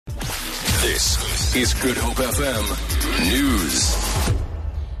This is Good Hope FM News.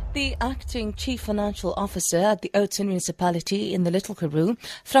 The acting chief financial officer at the Oudtshoorn municipality in the Little Karoo,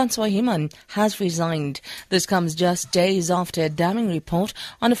 Francois Human, has resigned. This comes just days after a damning report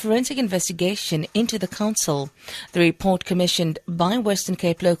on a forensic investigation into the council. The report, commissioned by Western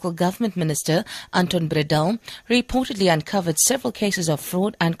Cape Local Government Minister Anton Bredal, reportedly uncovered several cases of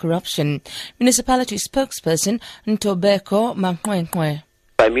fraud and corruption. Municipality spokesperson Ntobeko Mamkwenkwe.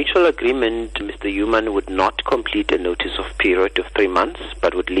 By mutual agreement, Mr. Human would not complete a notice of period of 3 months,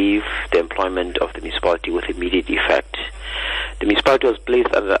 but would leave the employment of the municipality with immediate effect. The municipality was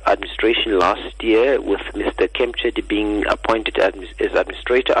placed under administration last year, with Mr. Kempchedi being appointed as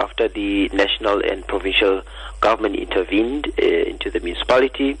administrator after the national and provincial government intervened into the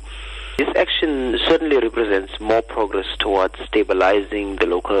municipality. This action certainly represents more progress towards stabilizing the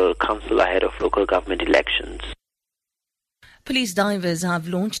local council ahead of local government elections. Police divers have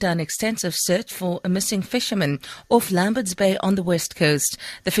launched an extensive search for a missing fisherman off Lambert's Bay on the west coast.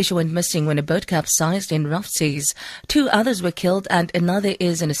 The fisher went missing when a boat capsized in rough seas. 2 others were killed and another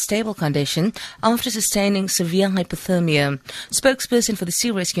is in a stable condition after sustaining severe hypothermia. Spokesperson for the Sea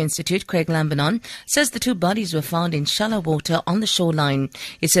Rescue Institute, Craig Lambanon, says the 2 bodies were found in shallow water on the shoreline.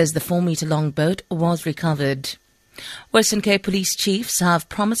 He says the 4-meter-long boat was recovered. Western Cape police chiefs have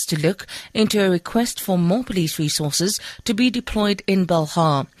promised to look into a request for more police resources to be deployed in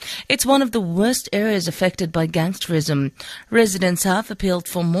Belhar. It's one of the worst areas affected by gangsterism. Residents have appealed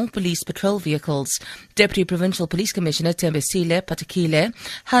for more police patrol vehicles. Deputy Provincial Police Commissioner Tembisile Patakile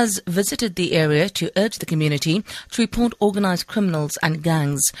has visited the area to urge the community to report organized criminals and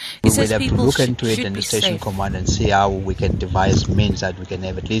gangs. He says people will have to look into it in the station command and see how we can devise means that we can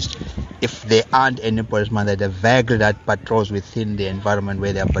have at least, if there aren't any policemen, that a vehicle that patrols within the environment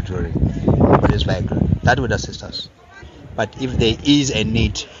where they are patrolling. Police vehicle. That would assist us. But if there is a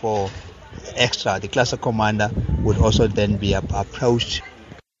need for extra, the cluster commander would also then be approached.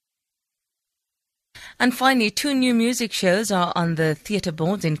 And finally, 2 new music shows are on the theatre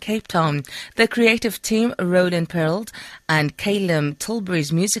boards in Cape Town. The creative team, Roland Perald and Caleb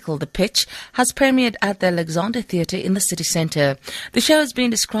Tilbury's musical The Pitch, has premiered at the Alexander Theatre in the city centre. The show has been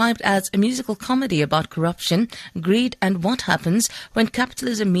described as a musical comedy about corruption, greed and what happens when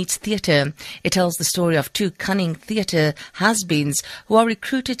capitalism meets theatre. It tells the story of 2 cunning theatre has-beens who are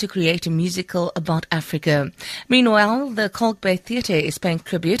recruited to create a musical about Africa. Meanwhile, the Kalk Bay Theatre is paying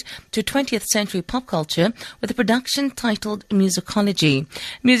tribute to 20th century pop culture with a production titled Musicology.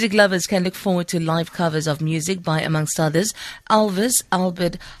 Music lovers can look forward to live covers of music by, amongst others, Elvis,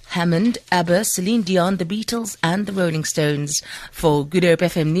 Albert Hammond, ABBA, Celine Dion, The Beatles and The Rolling Stones. For Good Hope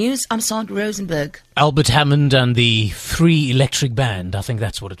FM News, I'm Sandra Rosenberg. Albert Hammond and the 3 Electric Band, I think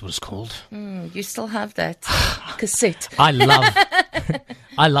that's what it was called. You still have that cassette. I love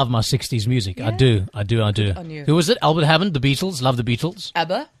my 60s music. Yeah. I do. Who was it? Albert Hammond, The Beatles, love The Beatles.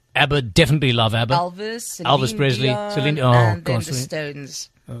 ABBA, definitely love ABBA. Elvis Presley, Dion, Celine, and then the Stones.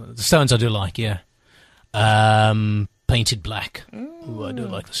 The Stones I do like, yeah. Painted Black. Ooh, I do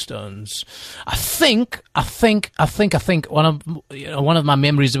like the Stones. I think one of my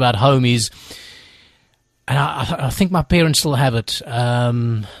memories about home is, and I think my parents still have it.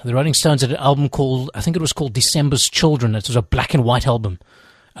 The Rolling Stones had an album called, I think it was called December's Children. It was a black and white album,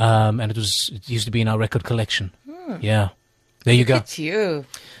 and it used to be in our record collection. Yeah. There you go. Look at you.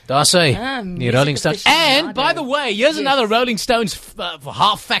 I say, the Rolling Stones. And, by the way, here's another Rolling Stones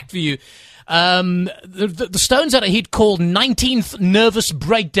half fact for you. The Stones had a hit called 19th Nervous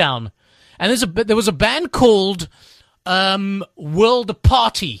Breakdown. And there was a band called World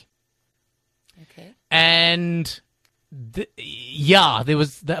Party. Okay. And,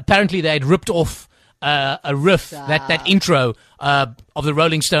 apparently they had ripped off a riff, that intro of the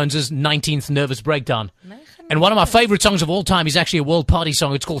Rolling Stones' 19th Nervous Breakdown. And one of my favorite songs of all time is actually a World Party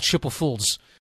song. It's called Ship of Fools.